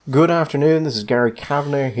Good afternoon, this is Gary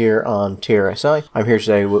Kavanagh here on TRSI. I'm here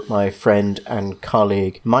today with my friend and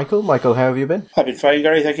colleague Michael. Michael, how have you been? I've been fine,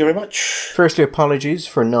 Gary, thank you very much. Firstly, apologies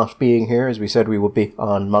for not being here, as we said we would be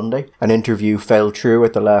on Monday. An interview fell through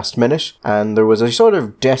at the last minute, and there was a sort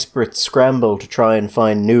of desperate scramble to try and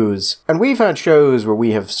find news. And we've had shows where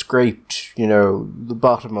we have scraped, the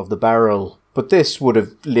bottom of the barrel, but this would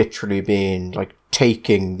have literally been like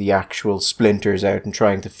taking the actual splinters out and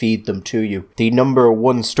trying to feed them to you. The number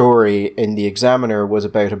one story in the Examiner was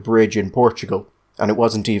about a bridge in Portugal, and it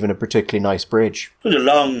wasn't even a particularly nice bridge. It was a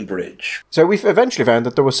long bridge. So we've eventually found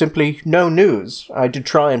that there was simply no news. I did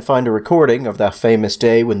try and find a recording of that famous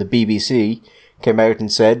day when the BBC came out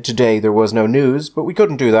and said today there was no news, but we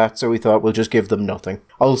couldn't do that, so we thought we'll just give them nothing.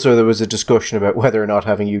 Also, there was a discussion about whether or not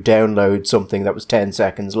having you download something that was 10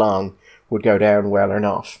 seconds long would go down well or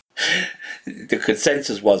not. The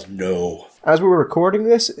consensus was no. As we were recording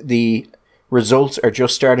this, the results are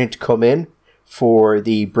just starting to come in for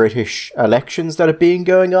the British elections that have been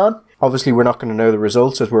going on. Obviously, we're not going to know the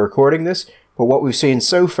results as we're recording this, but what we've seen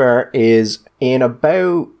so far is in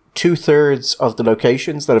about 2/3 of the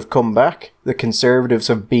locations that have come back, the Conservatives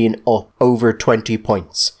have been up over 20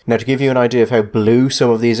 points. Now, to give you an idea of how blue some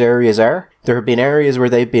of these areas are, there have been areas where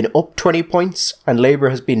they've been up 20 points and Labour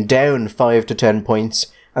has been down 5 to 10 points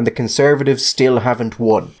and the Conservatives still haven't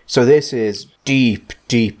won. So this is deep,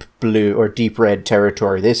 deep blue or deep red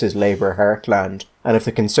territory. This is Labour heartland. And if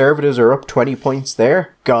the Conservatives are up 20 points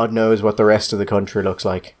there, God knows what the rest of the country looks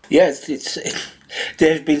like. Yes,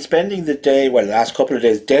 they've been spending the last couple of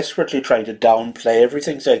days, desperately trying to downplay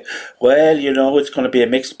everything, saying, it's going to be a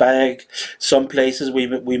mixed bag. Some places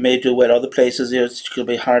we may do well, other places it's going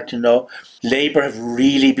to be hard to know. Labour have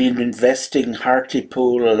really been investing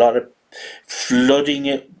Hartlepool, a lot of flooding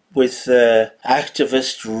it with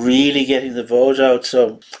activists really getting the vote out.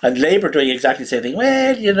 And Labour doing exactly the same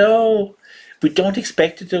thing. We don't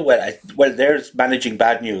expect to do well. There's managing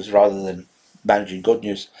bad news rather than managing good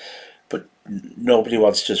news. But nobody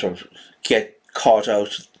wants to sort of get caught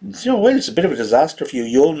out. It's a bit of a disaster for you.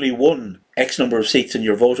 You only won X number of seats and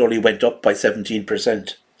your vote only went up by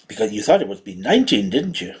 17%. Because you thought it would be 19,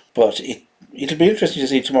 didn't you? But it'll be interesting to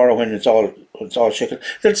see tomorrow when it's all shaken.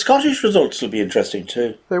 The Scottish results will be interesting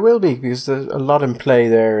too. There will be, because there's a lot in play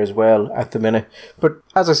there as well at the minute. But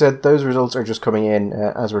as I said, those results are just coming in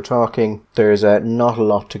as we're talking. There's not a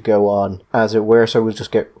lot to go on, as it were, so we'll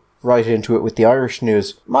just get right into it with the Irish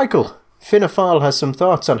news. Michael, Fianna Fáil has some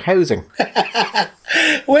thoughts on housing.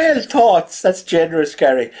 Well, thoughts, that's generous,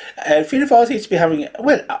 Gary. Fianna Fáil seems to be having,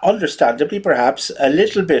 understandably perhaps, a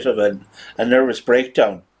little bit of a nervous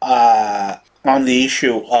breakdown on the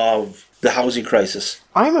issue of the housing crisis.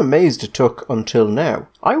 I'm amazed it took until now.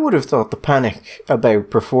 I would have thought the panic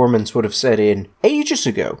about performance would have set in ages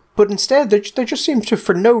ago. But instead, there just seems to,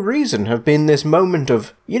 for no reason, have been this moment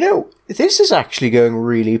of, this is actually going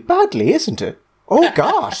really badly, isn't it? Oh,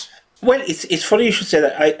 God. Well, it's funny you should say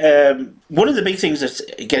that. One of the big things that's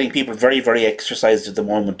getting people very, very exercised at the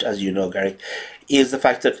moment, as you know, Gary, is the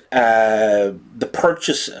fact that the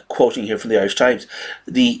purchase, quoting here from the Irish Times,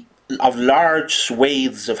 of large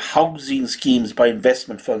swathes of housing schemes by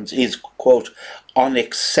investment funds is, quote,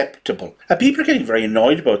 unacceptable. People are getting very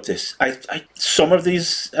annoyed about this. Some of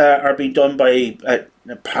these are being done by,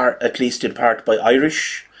 at least in part, by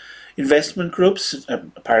Irish investment groups,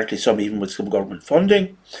 apparently some even with some government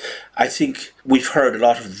funding. I think we've heard a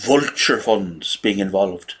lot of vulture funds being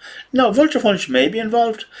involved. Now, vulture funds may be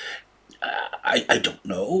involved. I don't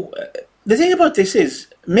know. The thing about this is,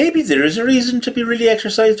 maybe there is a reason to be really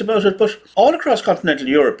exercised about it, but all across continental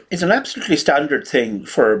Europe, it's an absolutely standard thing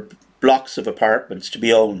for blocks of apartments to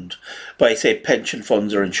be owned by, say, pension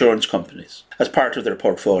funds or insurance companies as part of their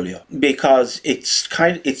portfolio, because it's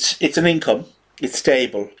an income. It's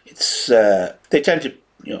stable. They tend to,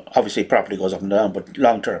 obviously property goes up and down, but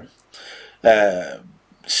long term,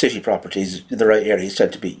 city properties in the right areas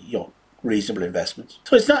tend to be, reasonable investments.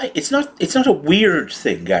 So it's not a weird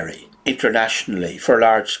thing, Gary, internationally for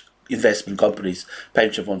large investment companies,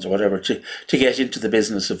 pension funds or whatever, to get into the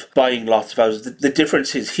business of buying lots of houses. The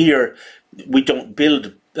difference is here, we don't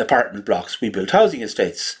build apartment blocks, we build housing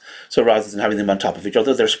estates. So rather than having them on top of each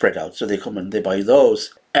other, they're spread out. So they come and they buy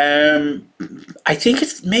those. I think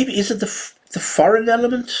is it the foreign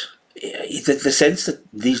element? Is it the sense that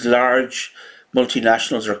these large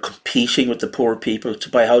multinationals are competing with the poor people to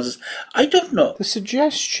buy houses? I don't know. The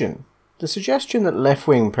suggestion that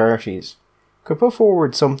left-wing parties could put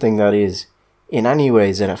forward something that is in any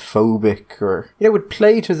way xenophobic or, would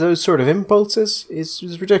play to those sort of impulses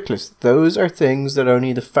is ridiculous. Those are things that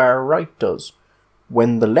only the far right does.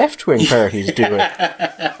 when the left-wing parties do it,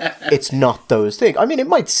 it's not those things. I mean, it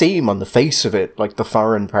might seem on the face of it like the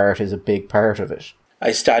foreign part is a big part of it.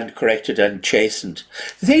 I stand corrected and chastened.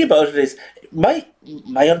 The thing about it is, my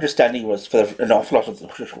understanding was for an awful lot of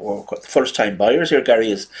the first-time buyers here, Gary,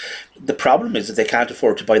 is the problem is that they can't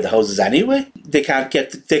afford to buy the houses anyway. They can't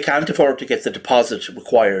afford to get the deposit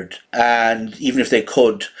required, and even if they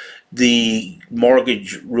could, the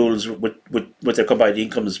mortgage rules with their combined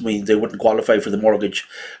incomes mean they wouldn't qualify for the mortgage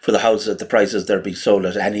for the houses at the prices they're being sold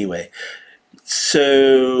at anyway.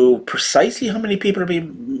 So precisely how many people are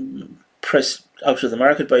being pressed out of the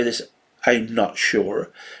market by this, I'm not sure.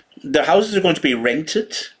 The houses are going to be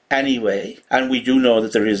rented anyway, and we do know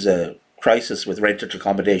that there is a crisis with rented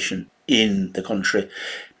accommodation in the country.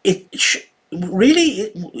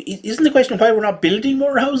 Really, isn't the question why we're not building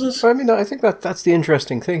more houses? I mean, I think that's the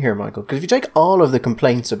interesting thing here, Michael, because if you take all of the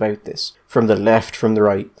complaints about this, from the left, from the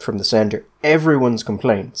right, from the centre, everyone's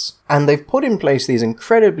complaints, and they've put in place these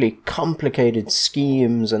incredibly complicated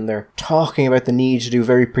schemes, and they're talking about the need to do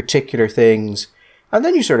very particular things, and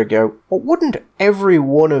then you sort of go, well, wouldn't every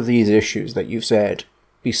one of these issues that you've said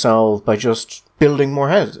be solved by just building more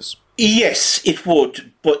houses? Yes, it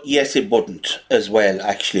would, but yes, it wouldn't as well,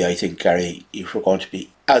 actually, I think, Gary, if we're going to be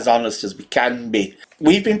as honest as we can be.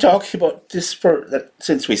 We've been talking about this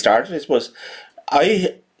since we started, I suppose.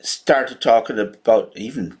 I started talking about,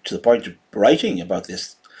 even to the point of writing about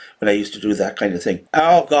this, when I used to do that kind of thing.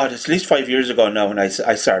 Oh God, it's at least 5 years ago now when I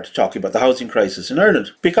started talking about the housing crisis in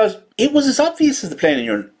Ireland, because it was as obvious as the plain in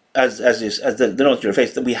your as the nose in your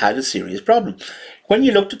face that we had a serious problem. When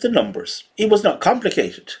you looked at the numbers, it was not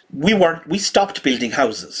complicated. We stopped building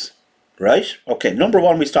houses, right? Okay, number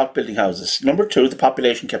one, we stopped building houses. Number two, the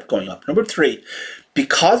population kept going up. Number three,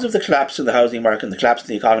 because of the collapse in the housing market and the collapse in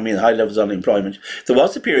the economy and the high levels of unemployment, there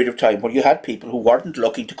was a period of time where you had people who weren't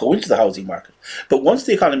looking to go into the housing market. But once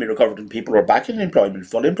the economy recovered and people were back in employment,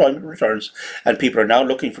 full employment returns, and people are now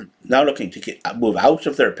looking to move out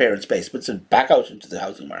of their parents' basements and back out into the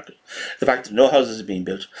housing market, the fact that no houses are being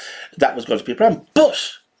built, that was going to be a problem.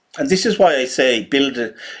 But, and this is why I say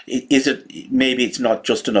maybe it's not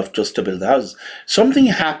just enough just to build the houses. Something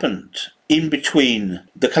happened in between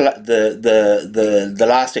the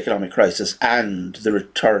last economic crisis and the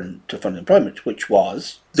return to full employment, which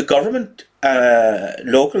was the government,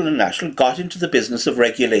 local and national, got into the business of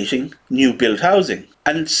regulating new build housing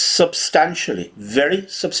and very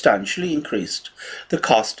substantially increased the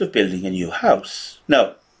cost of building a new house.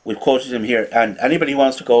 Now, we've quoted him here, and anybody who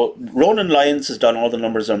wants to go, Ronan Lyons has done all the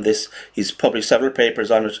numbers on this. He's published several papers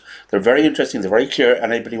on it. They're very interesting, they're very clear,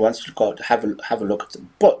 and anybody who wants to go have a look at them.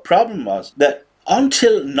 But problem was that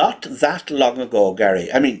until not that long ago,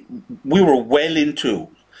 Gary, I mean, we were well into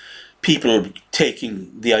people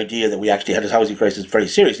taking the idea that we actually had a housing crisis very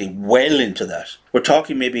seriously, well into that. We're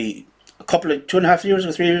talking maybe 2.5 years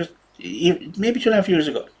or 3 years, maybe 2.5 years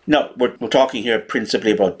ago. No, we're talking here principally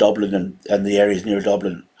about Dublin and the areas near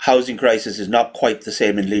Dublin. Housing crisis is not quite the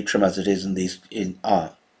same in Leitrim as it is in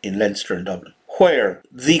Leinster and Dublin, where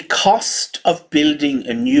the cost of building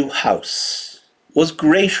a new house was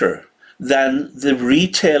greater than the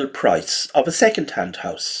retail price of a second-hand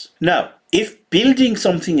house. Now, if building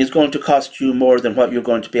something is going to cost you more than what you're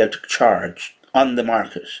going to be able to charge on the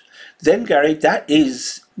market, then, Gary, that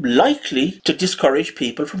is likely to discourage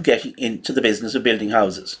people from getting into the business of building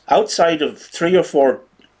houses. Outside of 3 or 4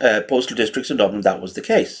 postal districts in Dublin, that was the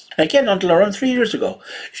case. And again, until around 3 years ago,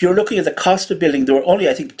 if you're looking at the cost of building, there were only,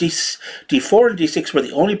 I think, D4 and D6 were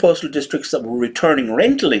the only postal districts that were returning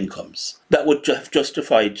rental incomes that would have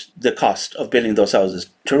justified the cost of building those houses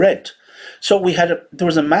to rent. So there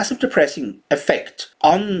was a massive depressing effect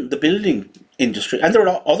on the building industry, and there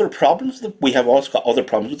are other problems. We have also got other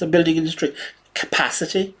problems with the building industry.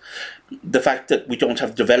 Capacity, the fact that we don't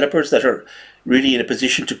have developers that are really in a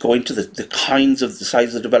position to go into the kinds of the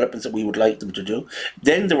size of developments that we would like them to do.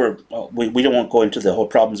 Then there were, we don't want to go into the whole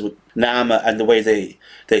problems with NAMA and the way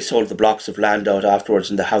they sold the blocks of land out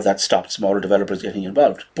afterwards and how that stopped smaller developers getting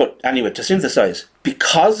involved. But anyway, to synthesize,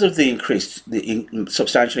 because of the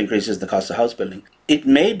substantial increases in the cost of house building, it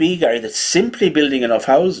may be, Gary, that simply building enough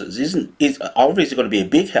houses is obviously going to be a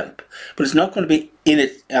big help, but it's not going to be in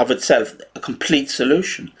it of itself a complete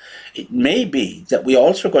solution. It may be that we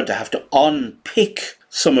also are going to have to unpick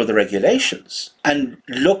some of the regulations and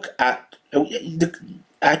look at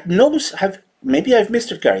maybe I've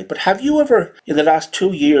missed it, Gary, but have you ever in the last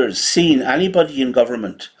 2 years seen anybody in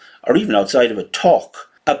government or even outside of it talk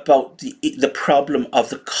about the problem of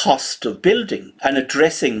the cost of building and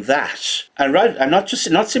addressing that, and not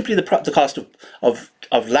simply the cost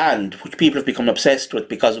of land, which people have become obsessed with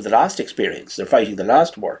because of the last experience. They're fighting the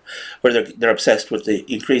last war, where they're obsessed with the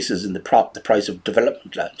increases in the price of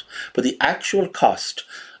development land, but the actual cost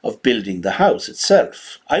of building the house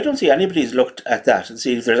itself. I don't see anybody's looked at that and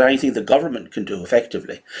see if there's anything the government can do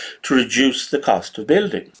effectively to reduce the cost of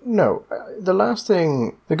building. No. The last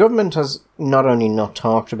thing, the government has not only not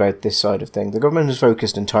talked about this side of things, the government has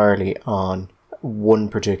focused entirely on one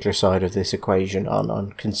particular side of this equation,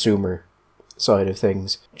 on consumer side of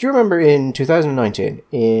things. Do you remember in 2019,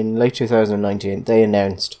 in late 2019, they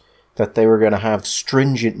announced that they were going to have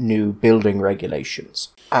stringent new building regulations,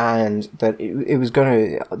 and that it was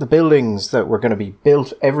going to, the buildings that were going to be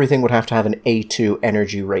built, everything would have to have an A2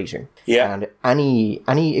 energy rating. Yeah. And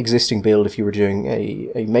any existing build, if you were doing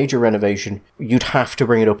a major renovation, you'd have to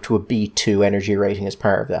bring it up to a B2 energy rating as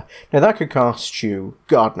part of that. Now that could cost you,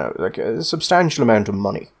 God knows, like a substantial amount of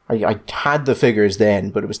money. I had the figures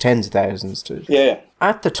then, but it was tens of thousands to... Yeah.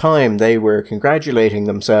 At the time, they were congratulating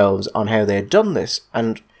themselves on how they had done this,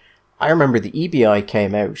 and I remember the EBI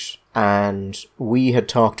came out, and we had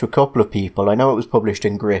talked to a couple of people. I know it was published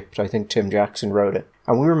in Gript. I think Tim Jackson wrote it.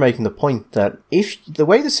 And we were making the point that if the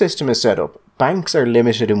way the system is set up, banks are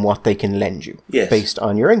limited in what they can lend you based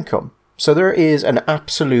on your income. So there is an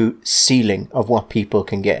absolute ceiling of what people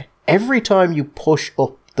can get. Every time you push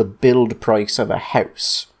up the build price of a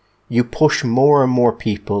house, you push more and more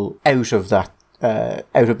people out of that,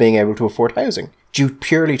 out of being able to afford housing, due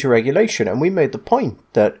purely to regulation. And we made the point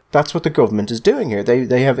that that's what the government is doing here.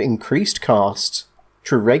 They have increased costs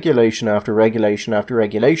through regulation after regulation after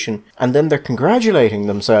regulation, and then they're congratulating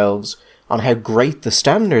themselves on how great the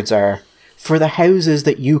standards are for the houses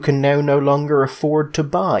that you can now no longer afford to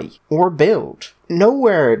buy or build.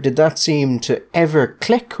 Nowhere did that seem to ever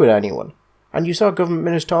click with anyone. And you saw government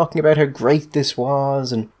ministers talking about how great this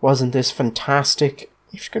was, and wasn't this fantastic?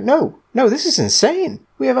 You just go, no, this is insane.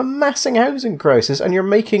 We have a massive housing crisis, and you're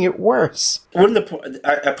making it worse.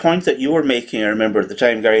 A point that you were making, I remember at the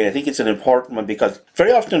time, Gary, and I think it's an important one, because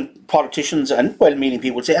very often politicians and well-meaning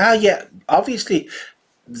people would say, yeah, obviously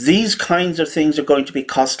these kinds of things are going to be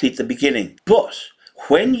costly at the beginning. But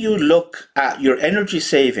when you look at your energy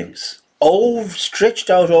savings, stretched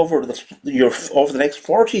out over the next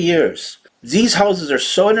 40 years, these houses are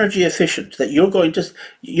so energy efficient that you're going to,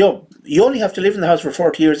 you only have to live in the house for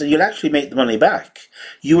 40 years and you'll actually make the money back.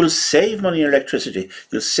 You will save money on electricity,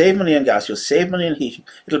 you'll save money on gas, you'll save money on heating.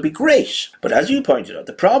 It'll be great. But as you pointed out,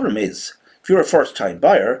 the problem is, if you're a first-time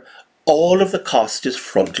buyer, all of the cost is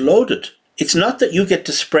front-loaded. It's not that you get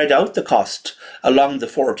to spread out the cost along the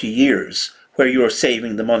 40 years where you're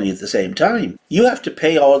saving the money at the same time. You have to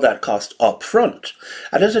pay all that cost up front.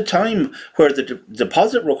 And at a time where the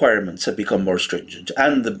deposit requirements have become more stringent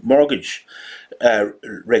and the mortgage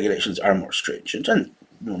regulations are more stringent, and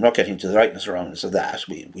we're not getting to the rightness or wrongness of that,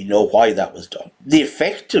 we know why that was done. The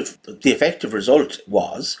effective result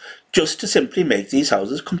was just to simply make these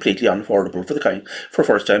houses completely unaffordable for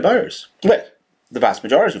first-time buyers. Well, the vast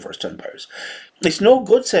majority of first-time buyers. It's no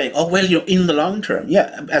good saying, in the long term.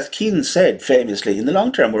 Yeah, as Keane said famously, in the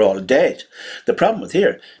long term we're all dead. The problem with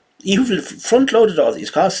here, you've front-loaded all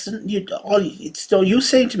these costs, and it's no use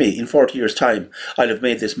saying to me, in 40 years' time, I'll have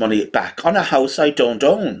made this money back on a house I don't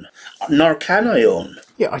own, nor can I own.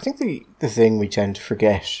 Yeah, I think the thing we tend to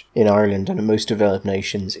forget in Ireland and in most developed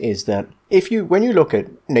nations is that when you look at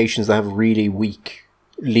nations that have really weak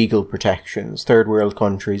legal protections, third world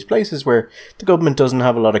countries, places where the government doesn't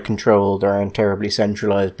have a lot of control, there aren't terribly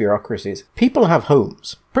centralised bureaucracies, people have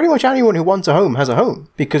homes. Pretty much anyone who wants a home has a home,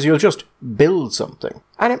 because you'll just build something.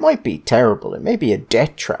 And it might be terrible, it may be a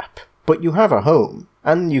debt trap, but you have a home,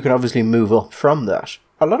 and you can obviously move up from that.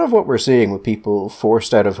 A lot of what we're seeing with people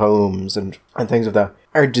forced out of homes and things like that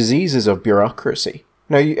are diseases of bureaucracy.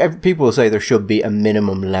 Now, people will say there should be a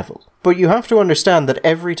minimum level. But you have to understand that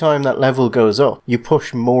every time that level goes up, you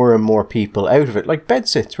push more and more people out of it. Like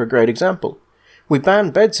bedsits were a great example. We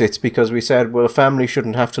banned bedsits because we said, well, a family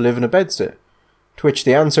shouldn't have to live in a bedsit. To which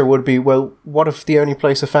the answer would be, well, what if the only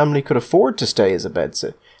place a family could afford to stay is a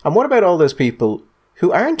bedsit? And what about all those people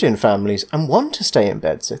who aren't in families and want to stay in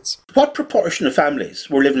bedsits? What proportion of families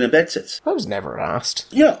were living in bedsits? I was never asked.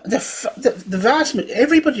 The vast,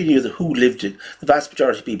 everybody knew who lived in, the vast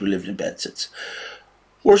majority of people who lived in bedsits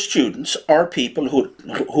were students or people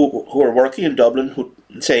who are working in Dublin, who,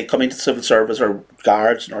 say, come into the civil service or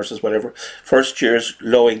guards, nurses, whatever, first years,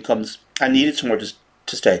 low incomes, and needed somewhere to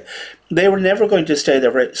to stay. They were never going to stay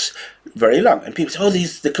there very long. And people say,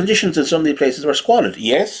 the conditions in some of these places were squalid.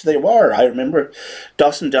 Yes, they were. I remember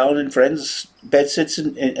Dawson Down and friends' bedsits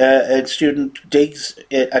in student digs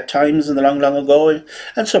at times in the long, long ago,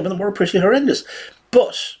 and some of them were pretty horrendous.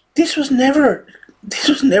 But this was never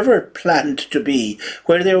planned to be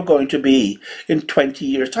where they were going to be in 20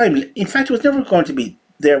 years' time. In fact, it was never going to be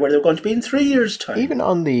there where they were going to be in 3 years' time. Even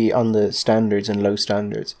on the standards and low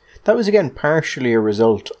standards, that was again partially a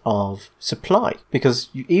result of supply, because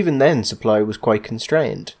even then supply was quite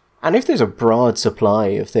constrained. And if there's a broad supply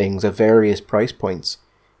of things at various price points,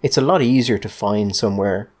 it's a lot easier to find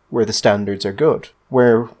somewhere where the standards are good.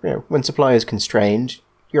 Where, when supply is constrained,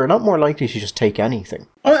 you're a lot more likely to just take anything.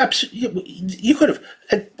 Oh, absolutely. You could have.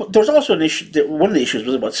 There was also an issue. One of the issues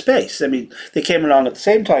was about space. I mean, they came along at the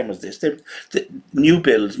same time as this. The new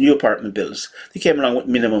apartment builds, they came along with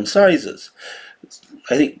minimum sizes.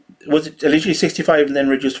 I think, was it initially 65 and then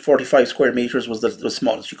reduced to 45 square meters was the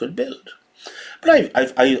smallest you could build. But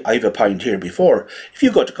I've opined here before, if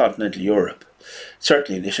you go to continental Europe,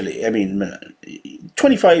 certainly initially, I mean,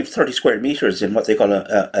 25, 30 square meters in what they call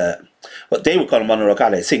what they would call a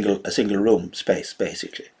monolocale, a single room space,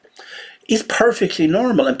 basically, is perfectly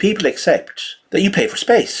normal, and people accept that you pay for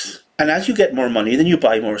space. And as you get more money, then you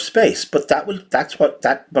buy more space. But that's what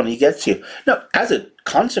that money gets you. Now, as a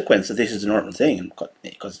consequence that this is a normal thing,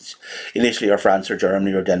 because it's initially or France or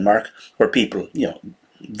Germany or Denmark, where people,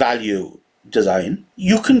 value design,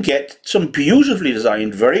 you can get some beautifully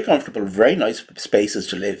designed, very comfortable, very nice spaces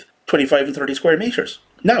to live, 25 and 30 square meters.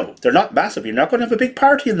 Now, they're not massive. You're not going to have a big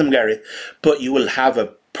party in them, Gary, but you will have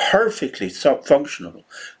a perfectly functional,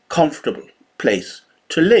 comfortable place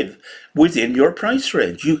to live within your price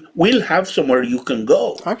range. You will have somewhere you can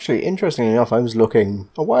go. Actually, interestingly enough, I was looking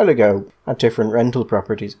a while ago at different rental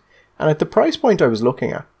properties, and at the price point I was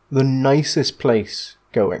looking at, the nicest place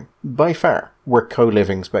going, by far, were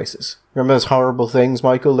co-living spaces. Remember those horrible things,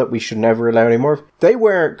 Michael, that we should never allow anymore of? They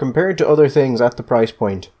were, compared to other things at the price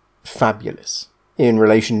point, fabulous in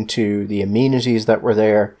relation to the amenities that were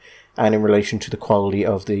there and in relation to the quality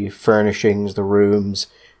of the furnishings, the rooms,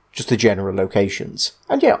 just the general locations.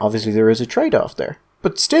 And yeah, obviously there is a trade-off there.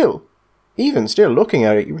 But still, even still looking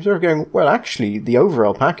at it, you were sort of going, well, actually, the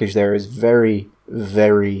overall package there is very,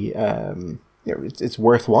 very, it's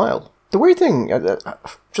worthwhile. The weird thing,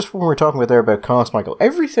 just when we're talking about there about cost, Michael,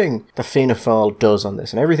 everything the Fianna Fáil does on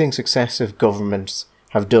this, and everything successive governments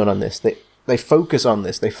have done on this, they focus on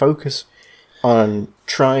this. They focus on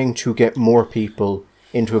trying to get more people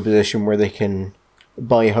into a position where they can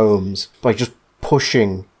buy homes by just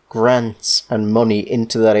pushing grants and money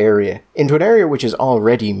into that area, into an area which is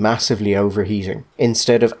already massively overheating,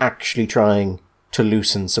 instead of actually trying to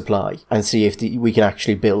loosen supply and see if we can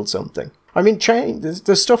actually build something. I mean,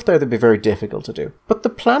 there's stuff there that'd be very difficult to do. But the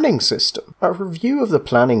planning system, a review of the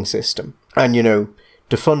planning system, and,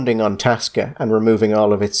 defunding on TASCA and removing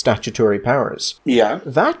all of its statutory powers,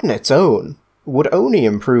 that in its own would only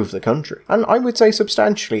improve the country. And I would say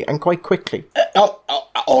substantially and quite quickly.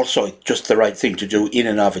 Also, just the right thing to do in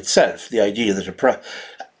and of itself. The idea that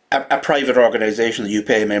a private organisation that you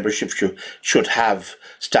pay a membership to should have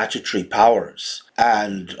statutory powers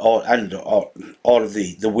and all of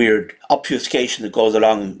the weird obfuscation that goes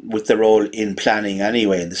along with the role in planning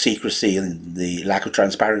anyway, and the secrecy and the lack of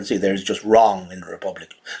transparency there is just wrong in the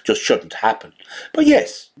Republic. Just shouldn't happen. But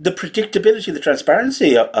yes, the predictability, the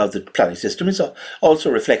transparency of the planning system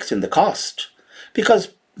also reflects in the cost. Because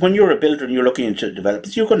when you're a builder and you're looking into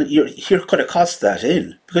developments, you're going to cost that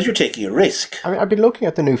in because you're taking a risk. I mean, I've been looking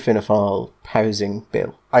at the new Fianna Fáil housing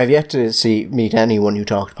bill. I have yet to meet anyone who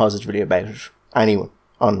talked positively about it. Anyone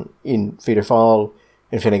in Fianna Fáil,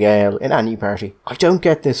 in Fine Gael, in any party. I don't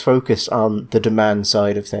get this focus on the demand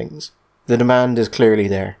side of things. The demand is clearly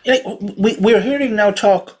there. We're hearing now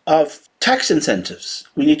talk of tax incentives.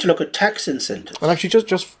 We need to look at tax incentives. Well, actually,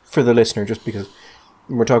 just for the listener, just because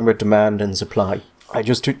we're talking about demand and supply,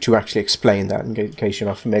 just to actually explain that in case you're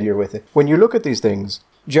not familiar with it. When you look at these things,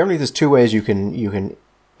 generally there's two ways you can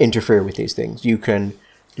interfere with these things. You can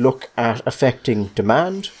look at affecting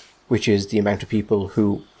demand, which is the amount of people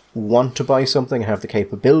who want to buy something, have the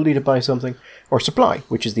capability to buy something, or supply,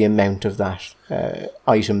 which is the amount of that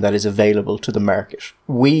item that is available to the market.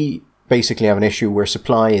 We basically have an issue where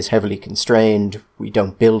supply is heavily constrained, we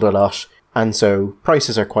don't build a lot, and so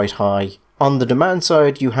prices are quite high. On the demand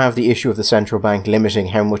side, you have the issue of the central bank limiting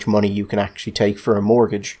how much money you can actually take for a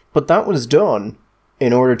mortgage. But that was done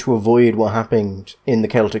in order to avoid what happened in the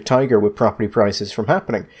Celtic Tiger with property prices from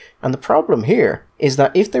happening. And the problem here is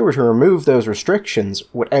that if they were to remove those restrictions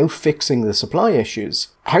without fixing the supply issues,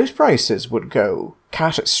 house prices would go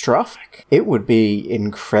catastrophic. It would be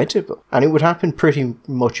incredible. And it would happen pretty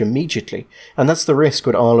much immediately. And that's the risk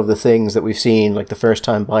with all of the things that we've seen, like the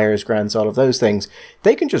first-time buyers grants, all of those things.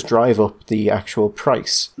 They can just drive up the actual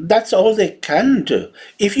price. That's all they can do.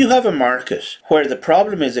 If you have a market where the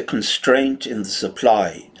problem is a constraint in the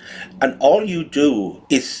supply, and all you do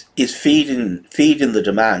is feed in the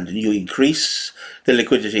demand, and you increase the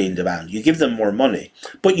liquidity in demand, you give them more money,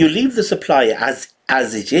 but you leave the supply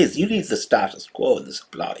as it is. You leave the status quo in the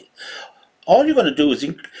supply. All you're going to do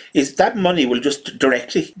is that money will just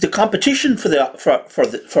directly, the competition for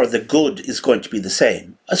the good is going to be the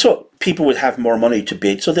same. So people will have more money to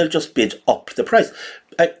bid, so they'll just bid up the price.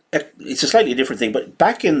 It's a slightly different thing, but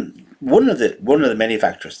back in one of the many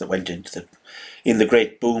factors that went into in the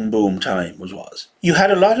great boom time was you had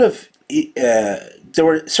a lot of there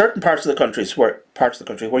were certain parts of the country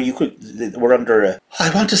where you were under I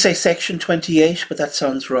want to say Section 28, but that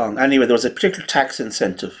sounds wrong. Anyway, there was a particular tax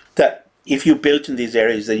incentive that if you built in these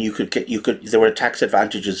areas, then there were tax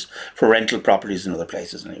advantages for rental properties in other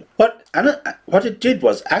places. Anyway, what it did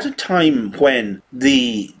was, at a time when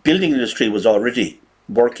the building industry was already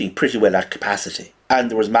working pretty well at capacity, and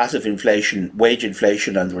there was massive inflation, wage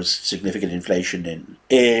inflation, and there was significant inflation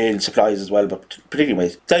in supplies as well, but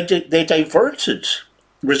particularly they diverted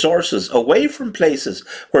resources away from places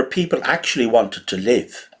where people actually wanted to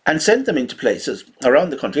live and sent them into places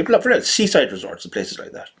around the country, seaside resorts and places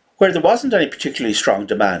like that, where there wasn't any particularly strong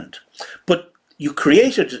demand. But you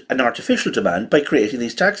created an artificial demand by creating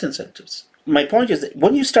these tax incentives. My point is that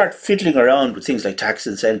when you start fiddling around with things like tax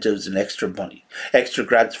incentives and extra money, extra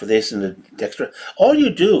grants for this and extra, all you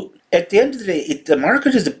do, at the end of the day, the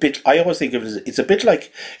market is a bit, I always think of it as, it's a bit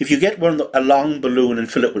like if you get a long balloon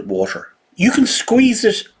and fill it with water. You can squeeze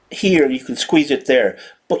it here and you can squeeze it there,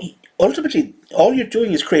 but ultimately, all you're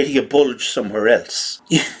doing is creating a bulge somewhere else.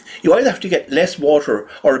 You either have to get less water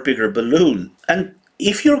or a bigger balloon. And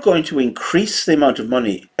if you're going to increase the amount of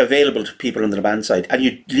money available to people on the demand side and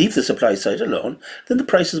you leave the supply side alone, then the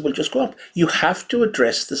prices will just go up. You have to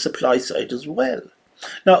address the supply side as well.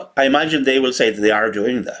 Now, I imagine they will say that they are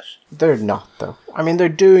doing that. They're not, though. I mean, they're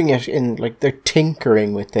doing it they're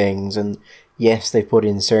tinkering with things, and yes, they put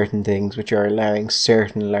in certain things which are allowing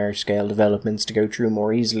certain large-scale developments to go through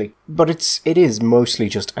more easily. But it is mostly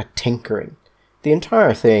just a tinkering. The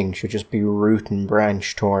entire thing should just be root and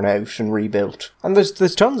branch torn out and rebuilt. And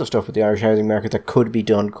there's tons of stuff with the Irish housing market that could be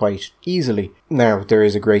done quite easily. Now, there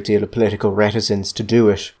is a great deal of political reticence to do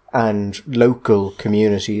it, and local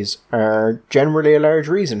communities are generally a large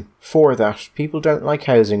reason for that. People don't like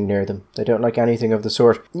housing near them. They don't like anything of the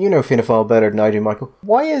sort. You know Fianna Fáil better than I do, Michael.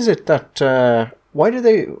 Why is it that... Why do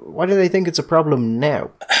they think it's a problem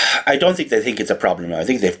now? I don't think they think it's a problem now. I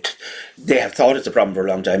think they have thought it's a problem for a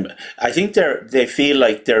long time. I think they feel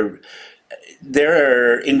like they're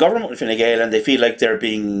in government with Fine Gael, and they feel like they're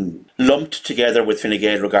being lumped together with Fine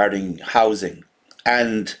Gael regarding housing,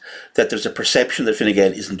 and that there's a perception that Fine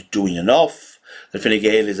Gael isn't doing enough, that Fine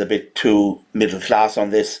Gael is a bit too middle class on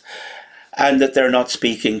this, and that they're not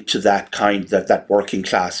speaking to that working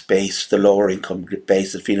class base, the lower income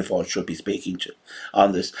base that Fianna Fáil should be speaking to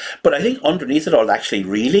on this. But I think underneath it all, actually,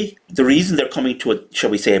 really, the reason they're coming to it,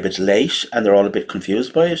 shall we say, a bit late, and they're all a bit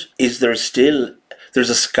confused by it, is there's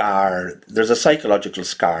a scar, there's a psychological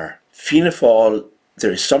scar. Fianna Fáil,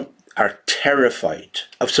 are terrified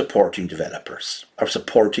of supporting developers, of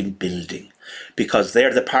supporting building, because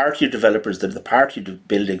they're the party of developers, they're the party of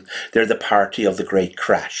building, they're the party of the great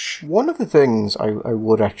crash. One of the things I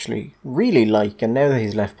would actually really like, and now that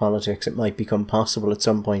he's left politics it might become possible at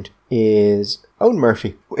some point, is Eoin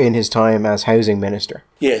Murphy in his time as housing minister.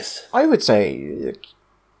 Yes. I would say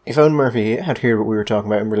if Eoin Murphy had heard what we were talking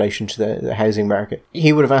about in relation to the housing market,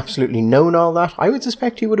 he would have absolutely known all that. I would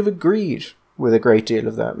suspect he would have agreed with a great deal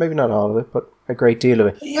of that. Maybe not all of it, but a great deal of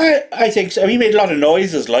it. Yeah, I think so. He made a lot of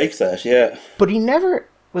noises like that, yeah. But he never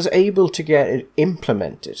was able to get it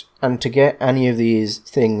implemented and to get any of these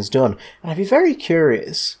things done. And I'd be very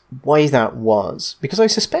curious why that was, because I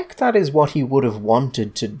suspect that is what he would have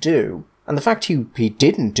wanted to do. And the fact he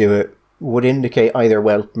didn't do it would indicate either,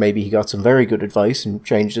 well, maybe he got some very good advice and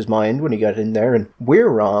changed his mind when he got in there and we're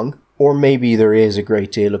wrong, or maybe there is a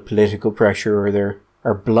great deal of political pressure, or there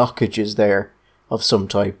are blockages there of some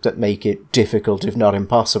type that make it difficult, if not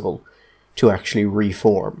impossible, to actually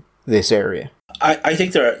reform this area. I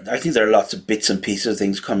think there are lots of bits and pieces of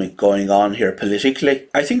things going on here politically.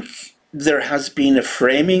 I think there has been a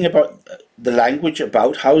framing about the language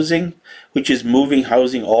about housing, which is moving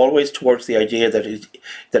housing always towards the idea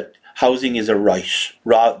that housing is a right,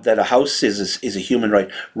 that a house is a human right,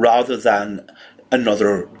 rather than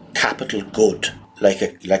another capital good like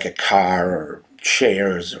a car or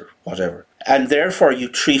shares or whatever. And therefore you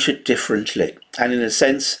treat it differently. And in a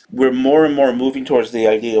sense, we're more and more moving towards the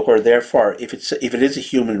idea where therefore, if it is a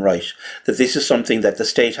human right, that this is something that the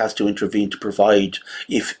state has to intervene to provide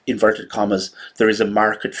if, inverted commas, there is a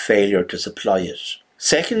market failure to supply it.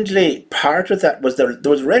 Secondly, part of that was there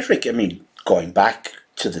was rhetoric, going back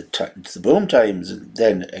to the boom times and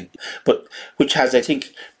then, but which has, I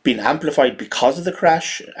think, been amplified because of the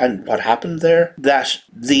crash and what happened there, that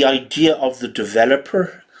the idea of the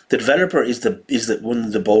developer is the one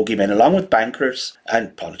of the bogeymen, along with bankers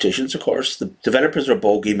and politicians, of course. The developers are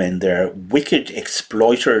bogeymen. They're wicked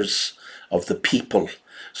exploiters of the people,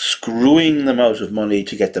 screwing them out of money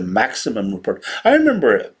to get the maximum report. I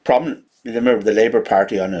remember the Labour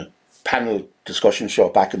Party on a panel discussion show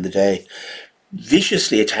back in the day,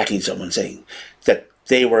 viciously attacking someone, saying that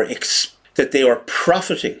they were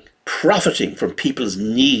profiting from people's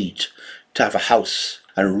need to have a house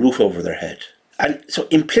and a roof over their head. And so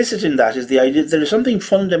implicit in that is the idea that there is something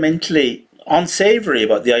fundamentally unsavoury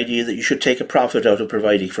about the idea that you should take a profit out of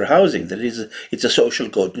providing for housing, that it's a social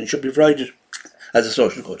good and it should be provided as a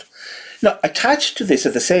social good. Now, attached to this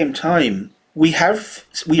at the same time, we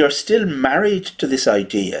are still married to this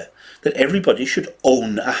idea that everybody should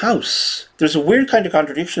own a house. There's a weird kind of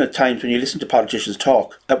contradiction at times when you listen to politicians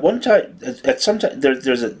talk. At one time, there's talk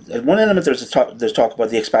about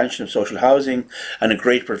the expansion of social housing and a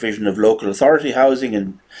great provision of local authority housing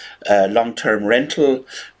and long-term rental.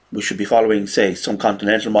 We should be following, say, some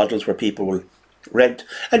continental models where people will rent.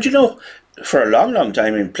 And for a long, long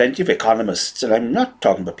time, plenty of economists, and I'm not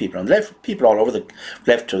talking about people on the left, people all over the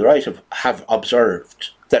left to the right have observed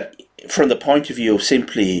that from the point of view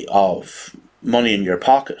simply of money in your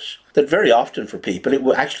pocket, that very often for people it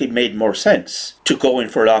actually made more sense to go in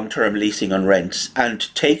for long-term leasing on rents and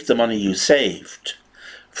take the money you saved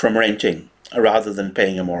from renting rather than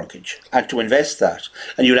paying a mortgage and to invest that,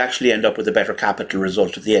 and you'd actually end up with a better capital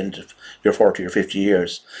result at the end of your 40 or 50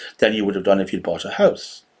 years than you would have done if you'd bought a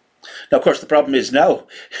house. Now, of course, the problem is now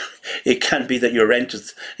it can be that your rent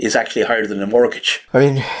is actually higher than a mortgage.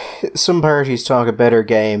 Some parties talk a better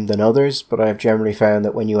game than others, but I've generally found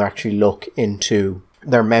that when you actually look into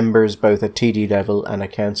their members, both at TD level and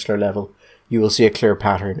at councillor level, you will see a clear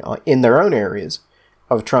pattern in their own areas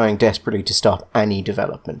of trying desperately to stop any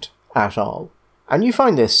development at all. And you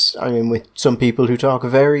find this, with some people who talk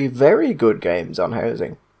very, very good games on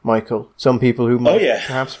housing, Michael. Some people who might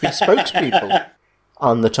perhaps be spokespeople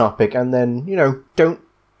on the topic, and then, don't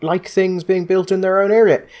like things being built in their own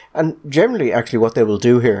area. And generally, actually, what they will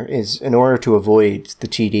do here is, in order to avoid the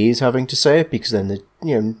TDs having to say it, because then,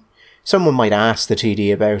 someone might ask the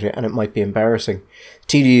TD about it and it might be embarrassing,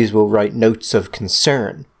 TDs will write notes of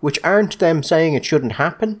concern, which aren't them saying it shouldn't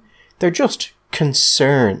happen, they're just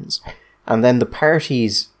concerns. And then the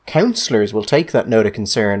party's councillors will take that note of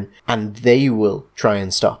concern and they will try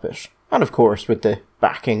and stop it. And of course, with the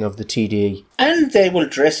backing of the TD. And they will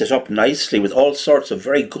dress it up nicely with all sorts of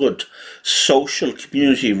very good social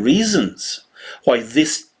community reasons why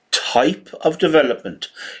this type of development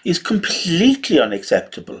is completely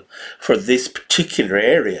unacceptable for this particular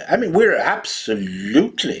area. We're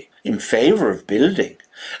absolutely in favour of building.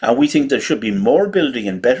 And we think there should be more building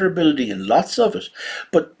and better building and lots of it.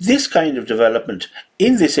 But this kind of development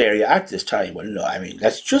in this area at this time, well, no,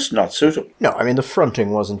 that's just not suitable. No, the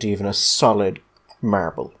fronting wasn't even a solid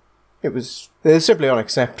marble. It was simply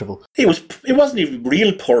unacceptable. It wasn't even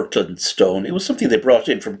real Portland stone. It was something they brought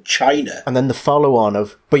in from China. And then the follow-on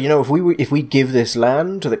of, but if we give this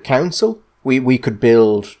land to the council, we could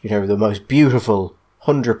build, the most beautiful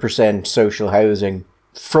 100% social housing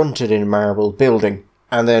fronted in marble building.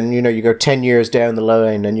 And then, you go 10 years down the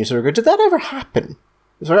line and you sort of go, did that ever happen?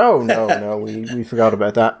 It's like, oh, no, we forgot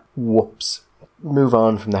about that. Whoops. Move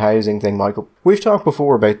on from the housing thing, Michael. We've talked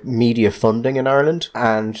before about media funding in Ireland,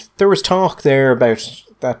 and there was talk there about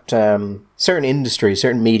that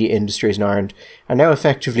certain media industries in Ireland are now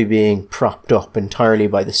effectively being propped up entirely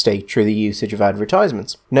by the state through the usage of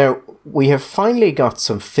advertisements. Now, we have finally got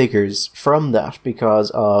some figures from that because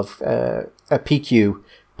of a PQ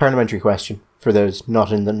parliamentary question, for those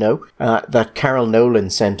not in the know, that Carol Nolan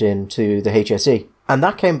sent in to the HSE. And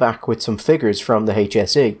that came back with some figures from the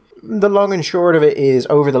HSE. The long and short of it is,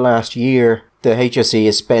 over the last year, the HSE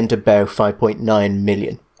has spent about 5.9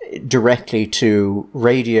 million directly to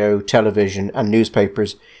radio, television and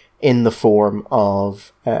newspapers in the form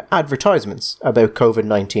of advertisements about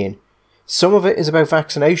COVID-19. Some of it is about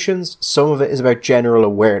vaccinations, some of it is about general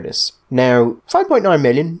awareness. Now, 5.9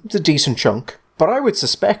 million is a decent chunk, but I would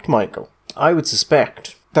suspect, Michael,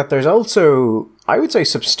 that there's also, I would say,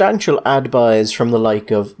 substantial ad buys from the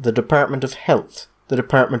like of the Department of Health, the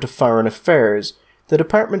Department of Foreign Affairs, the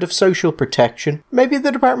Department of Social Protection, maybe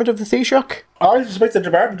the Department of the Taoiseach? I suspect the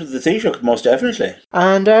Department of the Taoiseach, most definitely.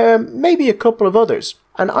 And maybe a couple of others.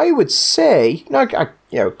 And I would say, I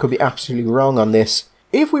could be absolutely wrong on this,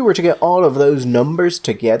 if we were to get all of those numbers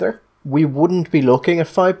together, we wouldn't be looking at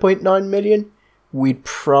 5.9 million. We'd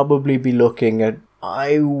probably be looking at,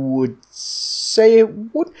 I would say it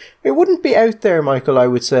wouldn't be out there, Michael, I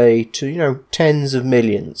would say, to, tens of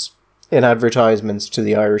millions in advertisements to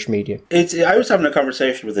the Irish media. I was having a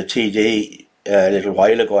conversation with a TD a little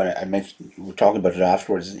while ago, and I mentioned, we were talking about it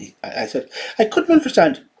afterwards, and I said, I couldn't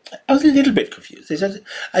understand. I was a little bit confused. They said,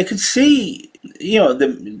 I could see,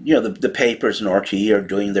 the papers and RTE are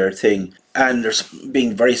doing their thing, and they're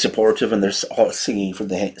being very supportive, and they're all singing from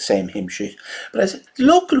the same hymn sheet. But I said,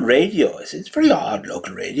 local radio, it's very odd.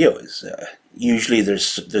 Local radio is usually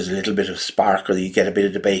there's a little bit of spark, or you get a bit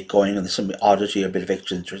of debate going, and there's some oddity, a bit of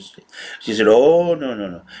extra interest. She said, "Oh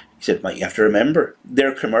no." He said, "Mike, you have to remember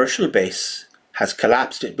their commercial base has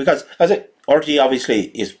collapsed it because as it." RTE obviously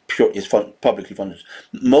is publicly funded.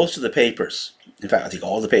 Most of the papers, in fact, I think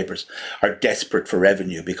all the papers, are desperate for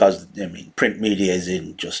revenue because print media is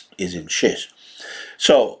in shit.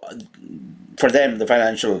 So for them, the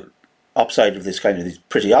financial upside of this kind of is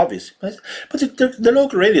pretty obvious. But the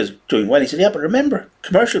local radio is doing well. He said, "Yeah, but remember,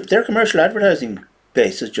 their commercial advertising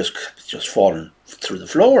base has just fallen through the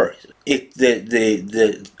floor.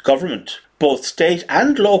 The government, both state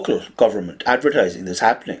and local government advertising that's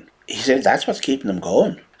happening." He said that's what's keeping them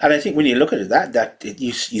going. And I think when you look at it,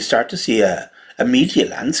 you start to see a media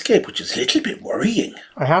landscape which is a little bit worrying.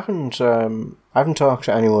 I haven't talked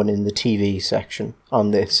to anyone in the TV section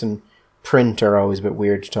on this, and print are always a bit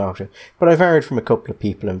weird to talk to. But I've heard from a couple of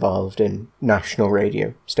people involved in national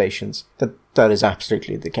radio stations that is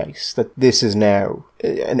absolutely the case. That this is now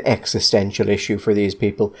an existential issue for these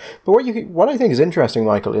people. But what I think is interesting,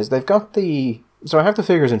 Michael, is they've got So I have the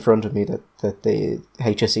figures in front of me that the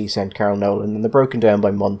HSE sent Carol Nolan, and they're broken down by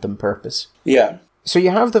month and purpose. Yeah. So you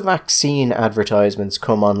have the vaccine advertisements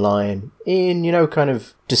come online in, kind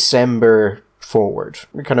of December forward.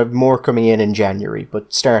 Kind of more coming in January,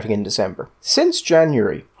 but starting in December. Since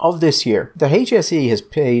January of this year, the HSE has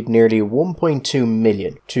paid nearly 1.2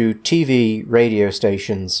 million to TV radio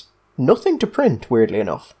stations. Nothing to print, weirdly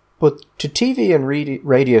enough. But to TV and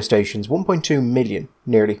radio stations, 1.2 million,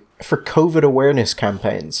 nearly, for COVID awareness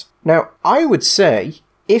campaigns. Now, I would say,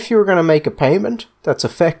 if you were going to make a payment that's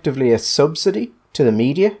effectively a subsidy to the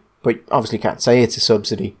media, but obviously can't say it's a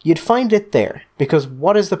subsidy, you'd find it there. Because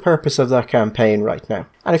what is the purpose of that campaign right now?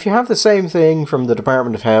 And if you have the same thing from the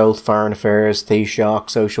Department of Health, Foreign Affairs,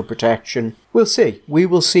 Taoiseach, Social Protection, we'll see. We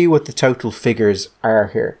will see what the total figures are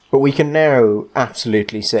here. But we can now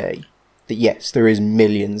absolutely say that yes, there is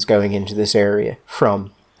millions going into this area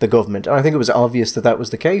from the government. And I think it was obvious that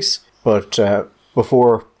was the case, but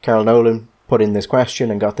before Carol Nolan put in this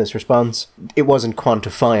question and got this response, it wasn't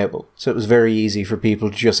quantifiable. So it was very easy for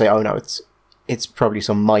people to just say, oh no, it's probably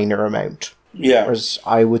some minor amount. Yeah. Whereas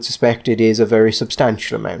I would suspect it is a very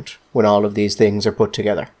substantial amount when all of these things are put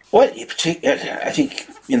together. Well, I think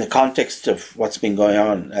in the context of what's been going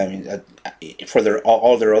on, for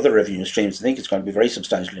all their other revenue streams, I think it's going to be very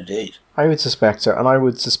substantial indeed. I would suspect so, and I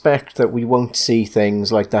would suspect that we won't see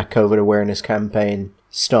things like that COVID awareness campaign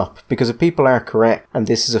stop, because if people are correct, and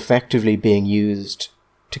this is effectively being used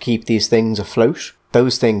to keep these things afloat,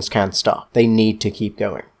 those things can't stop. They need to keep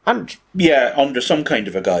going. And yeah, under some kind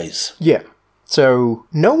of a guise. Yeah. So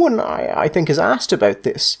no one, I think, has asked about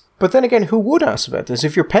this. But then again, who would ask about this?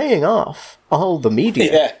 If you're paying off all the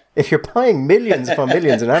media, yeah. If you're buying millions upon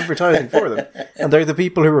millions and advertising for them, and they're the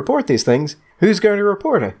people who report these things, who's going to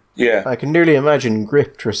report it? Yeah. I can nearly imagine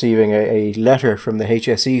Gript receiving a letter from the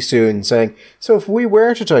HSE soon saying, so if we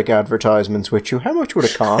were to take advertisements with you, how much would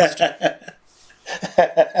it cost?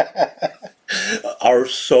 Our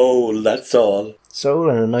soul, that's all. Soul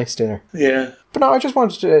and a nice dinner. Yeah. But no, I just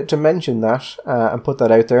wanted to mention that and put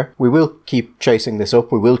that out there. We will keep chasing this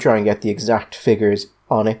up. We will try and get the exact figures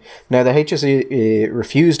on it. Now, the HSE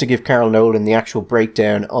refused to give Carol Nolan the actual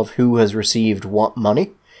breakdown of who has received what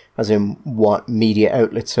money, as in what media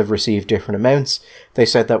outlets have received different amounts. They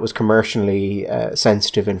said that was commercially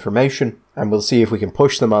sensitive information, and we'll see if we can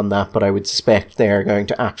push them on that, but I would suspect they are going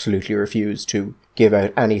to absolutely refuse to give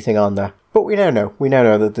out anything on that. But we now know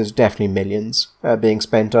that there's definitely millions being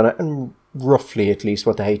spent on it, and roughly at least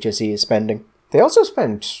what the HSE is spending. They also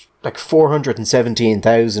spent like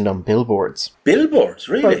 417,000 on billboards. Billboards,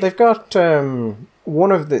 really? Well, they've got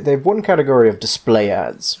they've one category of display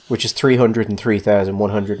ads, which is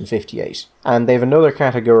 303,158, and they've another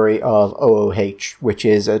category of OOH, which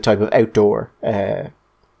is a type of outdoor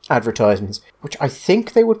advertisements, which I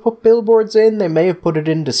think they would put billboards in. They may have put it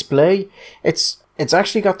in display. It's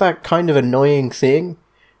actually got that kind of annoying thing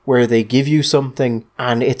where they give you something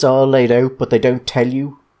and it's all laid out, but they don't tell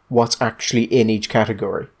you what's actually in each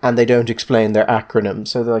category, and they don't explain their acronyms.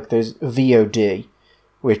 So like there's VOD,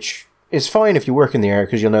 which is fine if you work in the area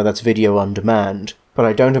because you'll know that's video on demand, but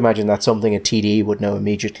I don't imagine that's something a TD would know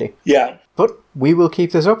immediately. Yeah. But we will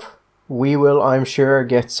keep this up. We will, I'm sure,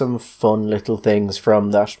 get some fun little things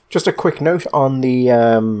from that. Just a quick note on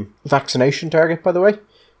the vaccination target, by the way.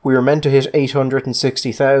 We were meant to hit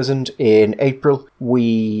 860,000 in April.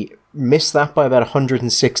 We missed that by about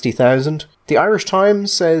 160,000. The Irish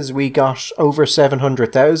Times says we got over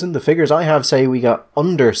 700,000. The figures I have say we got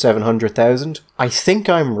under 700,000. I think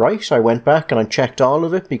I'm right. I went back and I checked all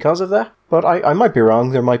of it because of that. But I might be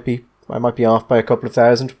wrong. I might be off by a couple of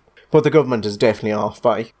thousand. But the government is definitely off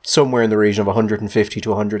by somewhere in the region of 150 to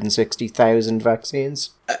 160,000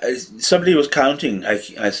 vaccines. Somebody was counting,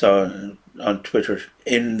 I saw on Twitter,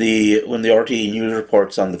 when the RTE News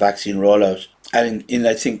reports on the vaccine rollout, and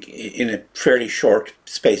I think in a fairly short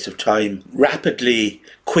space of time, rapidly,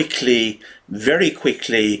 quickly, very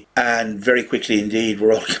quickly, and very quickly indeed,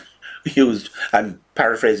 were all used. I'm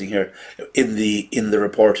paraphrasing here in the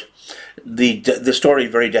report. The story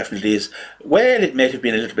very definitely is, well, it may have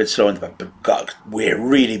been a little bit slow in the back, but God, we're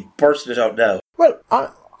really bursting it out now. Well,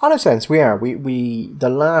 on a sense, we are. We the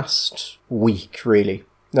last week, really,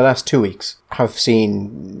 the last 2 weeks, have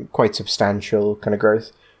seen quite substantial kind of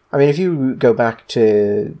growth. I mean, if you go back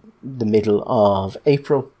to the middle of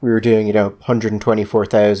April, we were doing,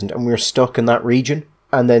 124,000, and we were stuck in that region.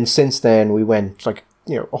 And then since then, we went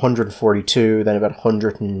 142, then about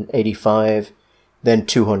 185, then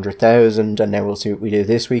 200,000, and now we'll see what we do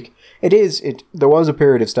this week. There was a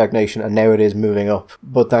period of stagnation, and now it is moving up,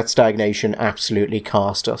 but that stagnation absolutely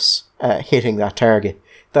cost us hitting that target.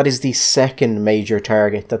 That is the second major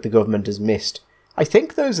target that the government has missed. I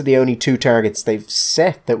think those are the only two targets they've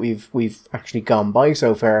set that we've actually gone by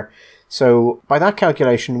so far. So by that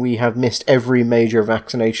calculation, we have missed every major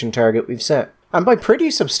vaccination target we've set. And by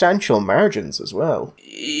pretty substantial margins as well.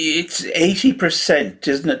 It's 80%,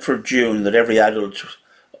 isn't it, for June, that every adult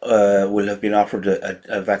will have been offered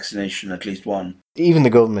a vaccination, at least one. Even the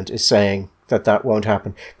government is saying that won't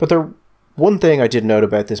happen. But one thing I did note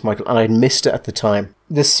about this, Michael, and I'd missed it at the time.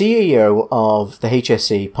 The CEO of the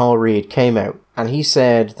HSE, Paul Reid, came out and he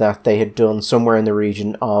said that they had done somewhere in the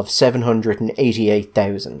region of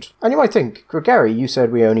 788,000. And you might think, Gary, you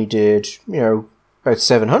said we only did, about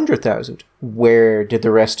 700,000. Where did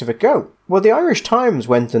the rest of it go? Well, the Irish Times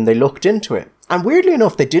went and they looked into it. And weirdly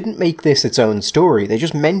enough, they didn't make this its own story. They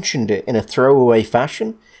just mentioned it in a throwaway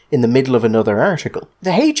fashion in the middle of another article.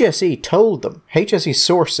 The HSE told them, HSE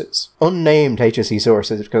sources, unnamed HSE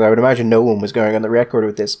sources, because I would imagine no one was going on the record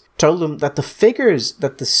with this, told them that the figures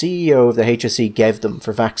that the CEO of the HSE gave them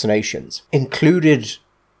for vaccinations included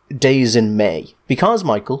days in May. Because,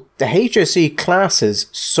 Michael, the HSE classes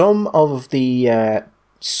some of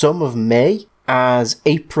May as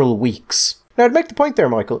April weeks. Now, I'd make the point there,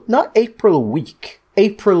 Michael, not April week,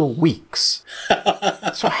 April weeks.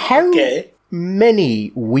 So how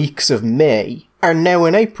many weeks of May are now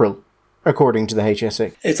in April, according to the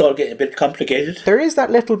HSE? It's all getting a bit complicated. There is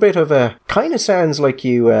that little bit of kind of sounds like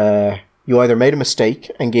you either made a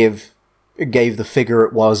mistake and gave the figure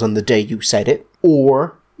it was on the day you said it,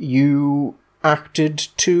 or you acted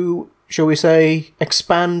to, shall we say,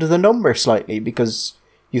 expand the number slightly because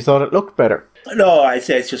you thought it looked better. No, I'd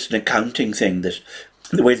say it's just an accounting thing, that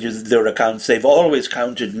the way their accounts, they've always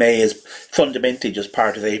counted May as fundamentally just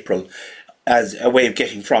part of April, as a way of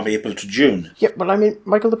getting from April to June. Yeah, but I mean,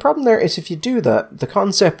 Michael, the problem there is if you do that, the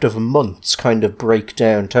concept of months kind of break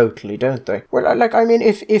down totally, don't they? Well,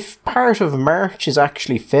 if part of March is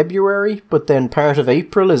actually February, but then part of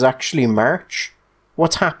April is actually March,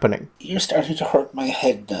 what's happening? You're starting to hurt my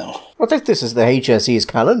head now. Well, this is the HSE's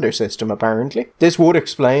calendar system, apparently. This would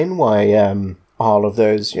explain why all of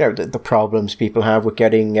those, the problems people have with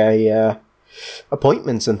getting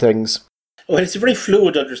appointments and things. Well, it's a very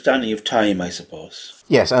fluid understanding of time, I suppose.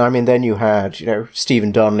 Yes, and I mean, then you had,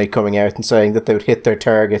 Stephen Donnelly coming out and saying that they would hit their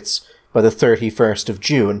targets by the 31st of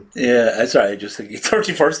June. Yeah, that's right. I just thinking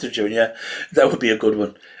 31st of June, yeah. That would be a good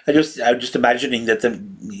one. I'm just imagining that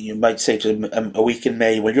you might say to them, a week in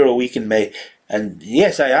May. Well, you're a week in May. And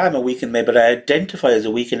yes, I am a week in May, but I identify as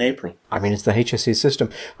a week in April. I mean, it's the HSE system.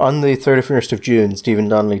 On the 31st of June, Stephen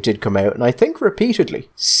Donnelly did come out, and I think repeatedly,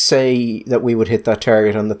 say that we would hit that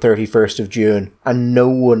target on the 31st of June, and no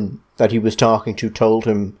one that he was talking to told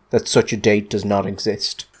him that such a date does not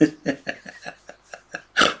exist.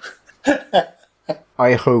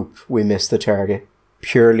 I hope we miss the target.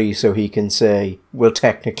 purely so he can say, well,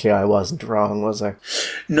 technically I wasn't wrong, was I?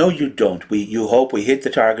 No, you don't. You hope we hit the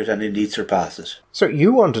target and indeed surpass it. So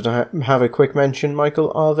you wanted to have a quick mention,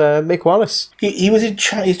 Michael, of Mick Wallace. He was in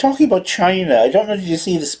China. He's talking about China. I don't know. Did you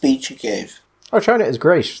see the speech he gave? Oh, China is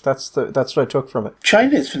great. That's what I took from it.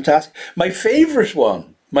 China is fantastic. My favourite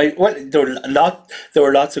one. There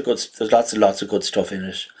were lots of good. There's lots and lots of good stuff in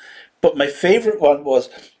it. But my favourite one was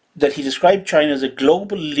that he described China as a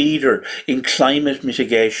global leader in climate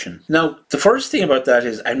mitigation. Now, the first thing about that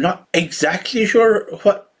is I'm not exactly sure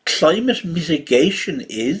what climate mitigation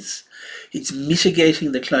is. It's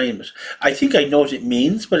mitigating the climate. I think I know what it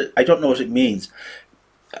means, but I don't know what it means.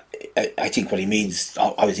 I think what he means,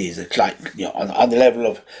 obviously, is on the level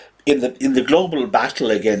of in the global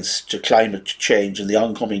battle against climate change and the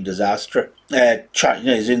oncoming disaster.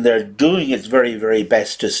 China is in there doing its very, very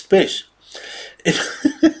bestest bit.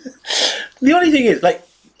 The only thing is, like,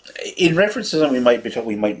 in reference to something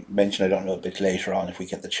we might mention, I don't know, a bit later on if we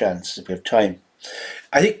get the chance, if we have time.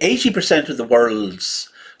 I think 80% of the world's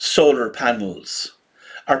solar panels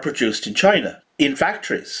are produced in China, in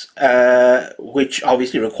factories, which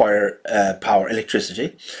obviously require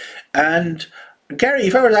electricity. And Gary,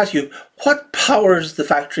 if I were to ask you, what powers the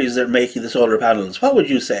factories that are making the solar panels, what would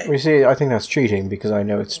you say? You see, I think that's cheating because I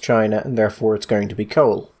know it's China and therefore it's going to be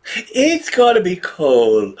coal. It's got to be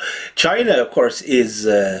coal. China, of course, is...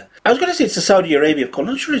 I was going to say it's the Saudi Arabia of coal.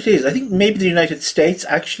 I'm not sure it is. I think maybe the United States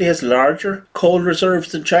actually has larger coal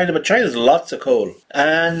reserves than China, but China has lots of coal.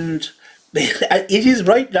 And it is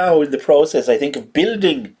right now in the process, I think, of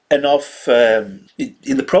building enough... in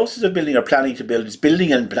the process of building or planning to build, it's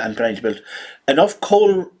building and planning to build enough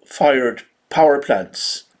coal-fired power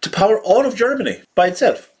plants to power all of Germany by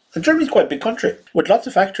itself. And Germany's quite a big country with lots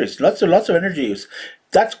of factories, lots of energy use.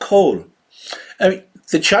 That's coal. I mean,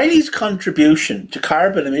 the Chinese contribution to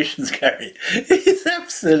carbon emissions, Gary, is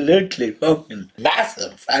absolutely fucking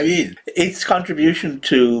massive. I mean, its contribution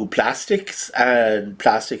to plastics and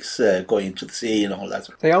plastics going into the sea and all that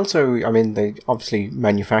sort of. They also, I mean, they obviously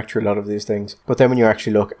manufacture a lot of these things, but then when you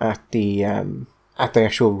actually look at the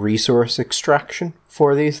actual resource extraction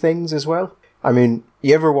for these things as well, I mean,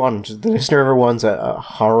 the listener ever wants a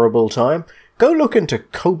horrible time, go look into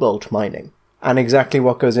cobalt mining and exactly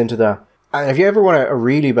what goes into that. And if you ever want a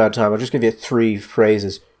really bad time, I'll just give you 3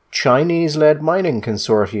 phrases. Chinese-led mining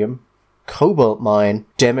consortium, cobalt mine,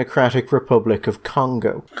 Democratic Republic of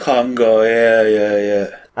Congo. Congo,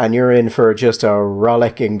 yeah. And you're in for just a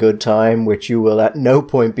rollicking good time, which you will at no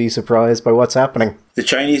point be surprised by what's happening. The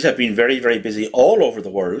Chinese have been very, very busy all over the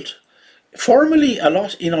world. Formerly a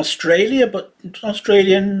lot in Australia, but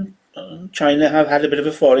Australia and China have had a bit of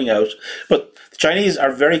a falling out. But the Chinese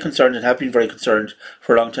are very concerned and have been very concerned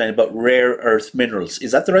for a long time about rare earth minerals.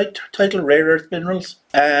 Is that the right title, rare earth minerals?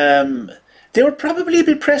 They were probably a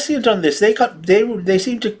bit prescient on this. They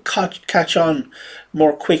seemed to catch on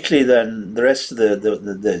more quickly than the rest of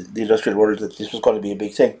the industrial world that this was going to be a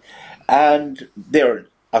big thing. And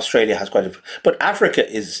Australia has quite a... But Africa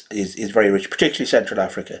is very rich, particularly Central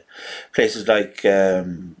Africa. Places like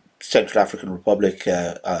Central African Republic,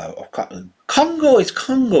 Congo is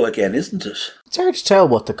Congo again, isn't it? It's hard to tell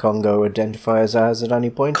what the Congo identifies as at any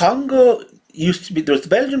point. Congo used to be... There was the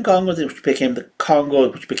Belgian Congo, which became the Congo,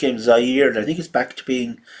 which became Zaire, and I think it's back to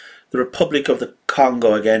being the Republic of the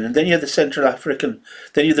Congo again. And then you have the Central African...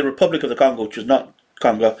 Then you have the Republic of the Congo, which was not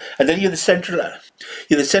Congo. And then you have the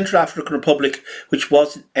Central African Republic, which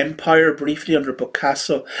was an empire briefly under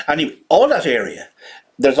Bokassa. Anyway, all that area,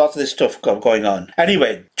 there's lots of this stuff going on.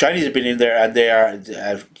 Anyway, Chinese have been in there and they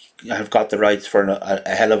have got the rights for a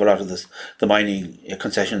hell of a lot of the mining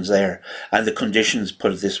concessions there. And the conditions,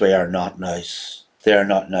 put it this way, are not nice. They are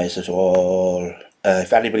not nice at all.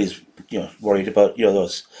 If anybody's worried about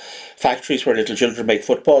those factories where little children make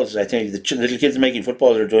footballs, I think the little kids making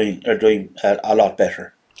footballs are doing a lot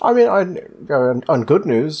better. I mean, on good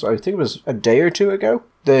news, I think it was a day or 2 ago,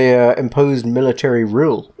 they imposed military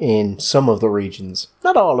rule in some of the regions.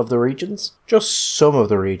 Not all of the regions, just some of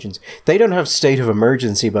the regions. They don't have state of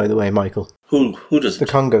emergency, by the way, Michael. Who does? The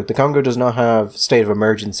Congo. The Congo does not have state of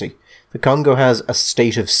emergency. The Congo has a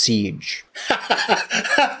state of siege.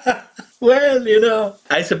 Well,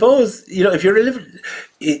 I suppose, if you're living...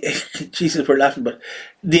 Jesus, we're laughing, but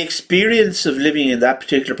the experience of living in that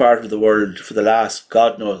particular part of the world for the last,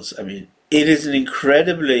 God knows, I mean, it is an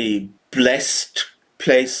incredibly blessed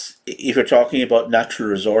place if you're talking about natural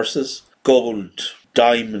resources. Gold,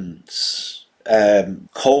 diamonds,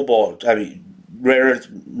 cobalt, I mean, rare earth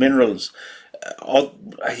minerals. I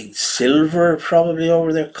think silver probably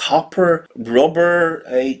over there, copper, rubber,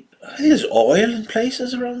 I think there's oil in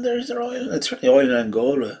places around there. Is there oil? It's certainly oil in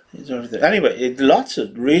Angola. Anyway, lots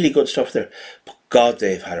of really good stuff there. But God,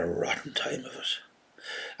 they've had a rotten time of it.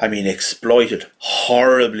 I mean, exploited,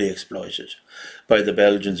 horribly exploited by the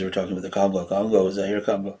Belgians who were talking about the Congo. Congo, was Zaire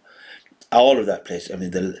Congo. All of that place. I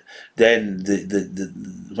mean,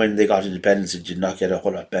 when they got independence, it did not get a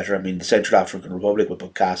whole lot better. I mean, the Central African Republic with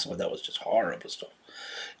Bokassa, that was just horrible stuff.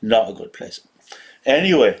 Not a good place.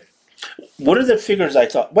 Anyway, one of the figures I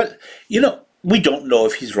thought, well, we don't know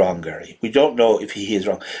if he's wrong, Gary. We don't know if he is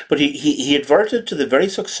wrong. But he adverted to the very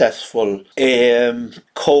successful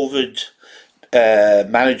COVID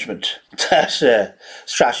management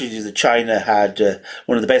strategies that China had,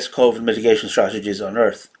 one of the best COVID mitigation strategies on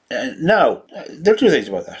earth. Now, there are two things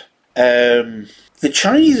about that. The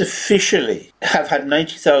Chinese officially have had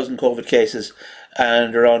 90,000 COVID cases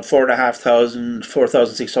and around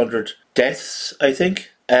 4,600 deaths, I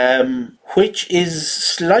think, which is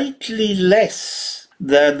slightly less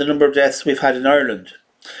than the number of deaths we've had in Ireland.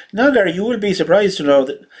 Now, Gary, you will be surprised to know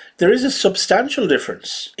that there is a substantial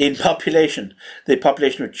difference in population. The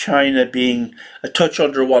population of China being a touch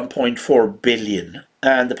under 1.4 billion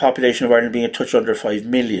and the population of Ireland being a touch under 5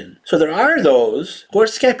 million. So there are those who are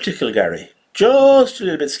sceptical, Gary, just a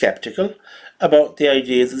little bit sceptical about the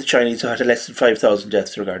idea that the Chinese had less than 5,000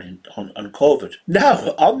 deaths regarding on COVID.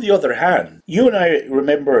 Now, on the other hand, you and I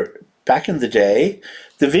remember back in the day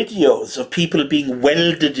the videos of people being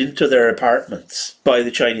welded into their apartments by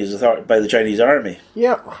the Chinese army.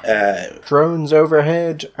 Yeah. Drones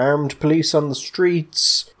overhead, armed police on the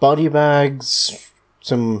streets, body bags,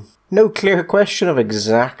 no clear question of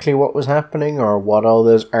exactly what was happening or what all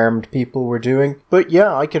those armed people were doing. But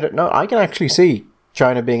yeah, I can actually see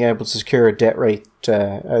China being able to secure a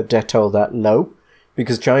death toll that low,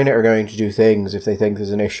 because China are going to do things if they think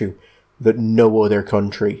there's an issue that no other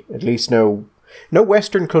country, at least no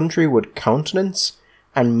Western country, would countenance,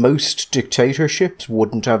 and most dictatorships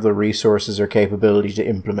wouldn't have the resources or capability to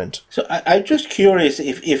implement. So I'm just curious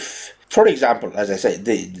if, for example, as I say,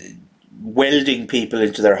 the welding people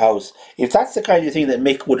into their house, if that's the kind of thing that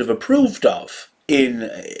Mick would have approved of in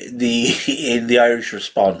the Irish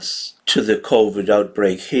response to the COVID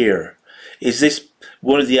outbreak here, is this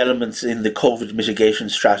one of the elements in the COVID mitigation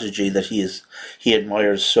strategy that he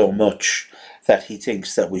admires so much that he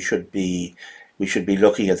thinks that we should be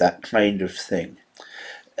looking at that kind of thing?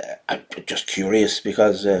 I'm just curious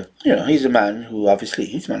because he's a man who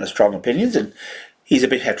he's a man of strong opinions, and he's a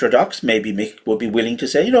bit heterodox. Maybe Mick would be willing to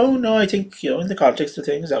say, no, I think, in the context of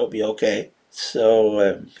things, that would be okay.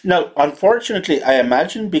 So, now, unfortunately, I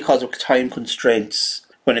imagine because of time constraints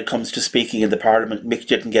when it comes to speaking in the Parliament, Mick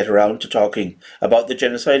didn't get around to talking about the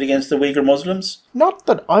genocide against the Uyghur Muslims. Not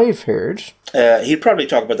that I've heard. He'll probably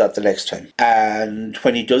talk about that the next time. And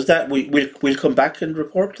when he does that, we'll come back and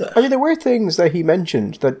report that. I mean, there were things that he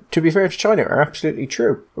mentioned that, to be fair to China, are absolutely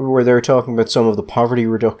true. Where they were talking about some of the poverty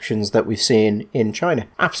reductions that we've seen in China.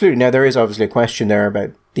 Absolutely. Now, there is obviously a question there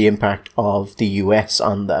about the impact of the US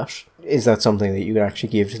on that. Is that something that you can actually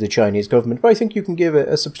give to the Chinese government? But I think you can give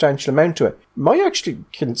a substantial amount to it. My actually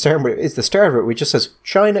concern with it is the start of it, which just says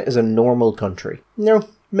China is a normal country. No,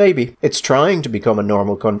 maybe. It's trying to become a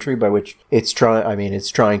normal country, by which it's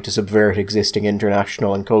trying to subvert existing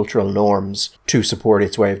international and cultural norms to support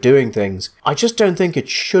its way of doing things. I just don't think it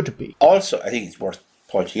should be. Also, I think it's worth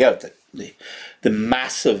pointing out that the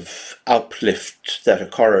massive uplift that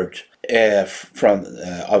occurred from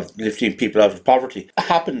lifting people out of poverty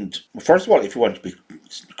happened, first of all, if you want to be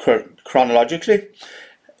chronologically,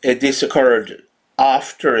 this occurred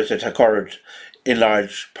after it had occurred in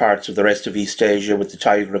large parts of the rest of East Asia with the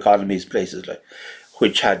tiger economies, places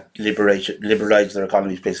which had liberalised their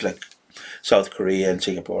economies, places like South Korea and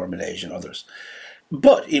Singapore, Malaysia and others.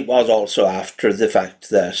 But it was also after the fact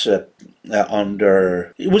that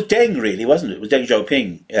it was Deng, really, wasn't it? It was Deng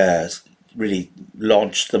Xiaoping really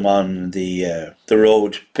launched them on the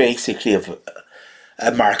road, basically, of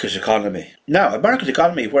a market economy. Now, a market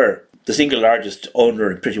economy where the single largest owner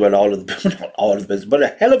in pretty well all of the not all of the business, but a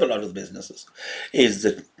hell of a lot of the businesses is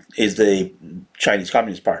the Chinese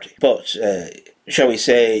Communist Party. But shall we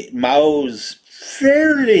say, Mao's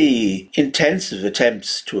fairly intensive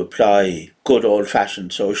attempts to apply good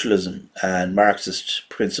old-fashioned socialism and Marxist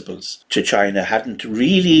principles to China hadn't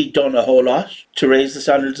really done a whole lot to raise the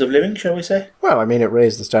standards of living, shall we say? Well, I mean, it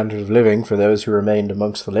raised the standard of living for those who remained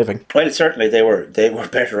amongst the living. Well, certainly they were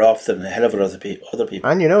better off than a hell of a lot of other people.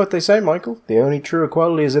 And you know what they say, Michael? The only true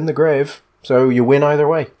equality is in the grave. So you win either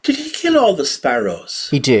way. Did he kill all the sparrows?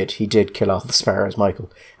 He did. He did kill all the sparrows,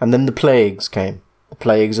 Michael. And then the plagues came. The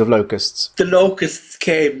plagues of locusts. The locusts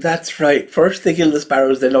came, that's right. First they killed the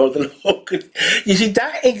sparrows, then all the locusts. You see,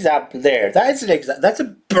 that example there, that is an example,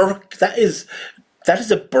 that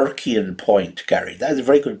is a Burkean point, Gary. That is a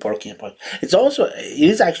very good Burkean point. It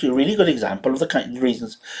is actually a really good example of the kind of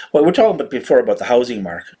reasons. Well, we're talking about before about the housing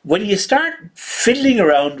market. When you start fiddling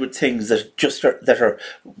around with things that are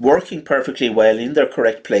working perfectly well in their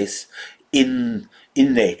correct place in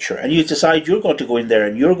nature, and you decide you're going to go in there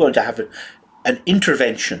and you're going to have an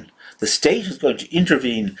intervention. The state is going to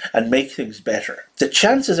intervene and make things better. The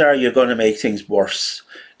chances are you're going to make things worse.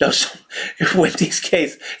 Now, in this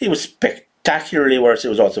case, it was spectacularly worse. It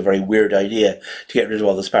was also a very weird idea to get rid of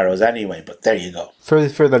all the sparrows anyway, but there you go. For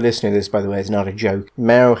the listener, this, by the way, is not a joke.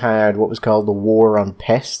 Mao had what was called the War on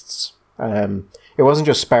Pests. It wasn't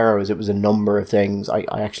just sparrows, it was a number of things. I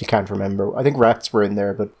actually can't remember. I think rats were in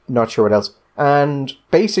there, but not sure what else. And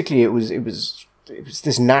basically it was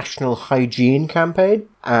this national hygiene campaign,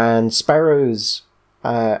 and sparrows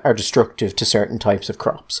are destructive to certain types of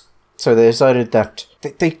crops. So they decided that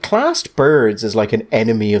they classed birds as like an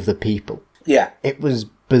enemy of the people. Yeah. It was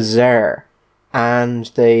bizarre. And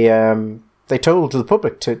they told the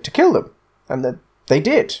public to kill them. And they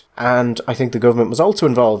did. And I think the government was also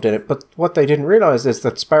involved in it. But what they didn't realise is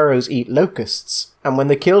that sparrows eat locusts. And when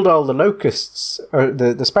they killed all the locusts, or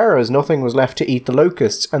the sparrows, nothing was left to eat the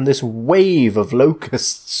locusts. And this wave of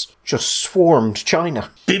locusts just swarmed China.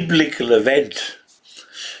 Biblical event.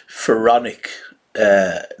 Pharaonic.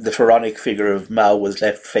 The pharaonic figure of Mao was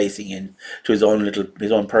left facing in to his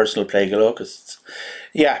own personal plague of locusts.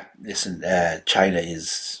 Yeah, listen, China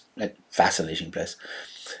is a fascinating place,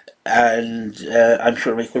 and I'm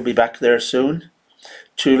sure Rick will be back there soon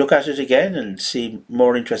to look at it again and see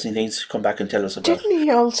more interesting things to come back and tell us about. Didn't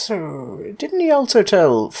he also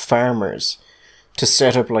tell farmers to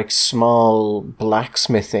set up like small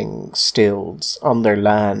blacksmithing stills on their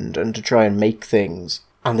land and to try and make things?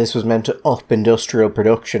 And this was meant to up industrial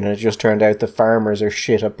production, and it just turned out the farmers are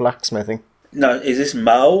shit at blacksmithing. Now, is this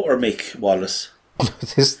Mao or Mick Wallace?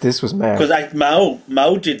 This was Mao. Because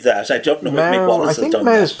Mao did that. I don't know if Mick Wallace has done that.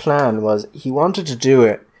 I think Mao's plan was he wanted to do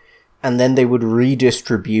it, and then they would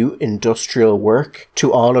redistribute industrial work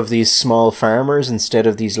to all of these small farmers instead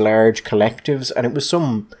of these large collectives, and it was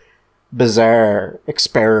some bizarre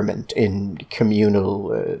experiment in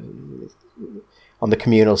on the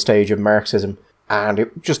communal stage of Marxism. And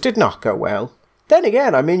it just did not go well. Then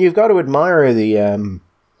again, I mean, you've got to admire the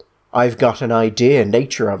I've got an idea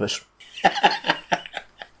nature of it.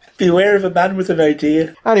 Beware of a man with an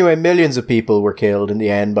idea. Anyway, millions of people were killed in the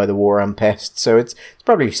end by the War on Pests, so it's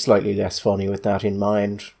probably slightly less funny with that in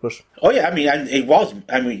mind. But oh yeah, I mean, and it wasn't.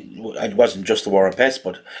 I mean, it wasn't just the War on Pests,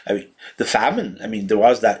 but I mean, the famine. I mean, there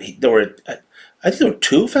was that. There were. I think there were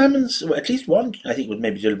two famines, at least one, I think, was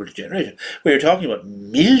maybe deliberately generated. We were talking about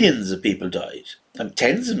millions of people died. And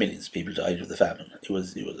tens of millions of people died of the famine. It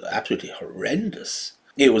was absolutely horrendous.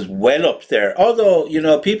 It was well up there. Although,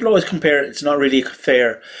 people always compare, it's not really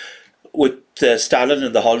fair with Stalin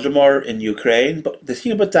and the Holodomor in Ukraine. But the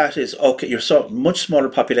thing about that is, okay, you're so much smaller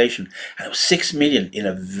population, and it was 6 million in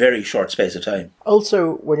a very short space of time.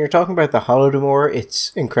 Also, when you're talking about the Holodomor,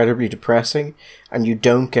 it's incredibly depressing, and you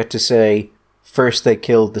don't get to say, first they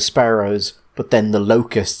killed the sparrows, but then the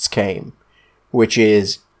locusts came, which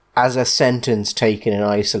is, as a sentence taken in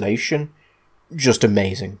isolation, just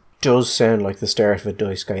amazing. Does sound like the start of a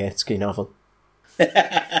Dostoevsky novel.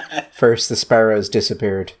 First the sparrows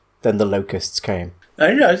disappeared, then the locusts came. I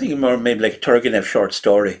don't know, I think more maybe like a Turgenev short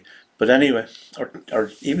story. But anyway,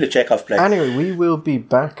 or even a Chekhov play. Anyway, we will be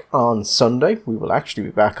back on Sunday. We will actually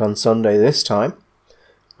be back on Sunday this time.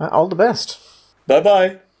 All the best.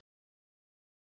 Bye-bye.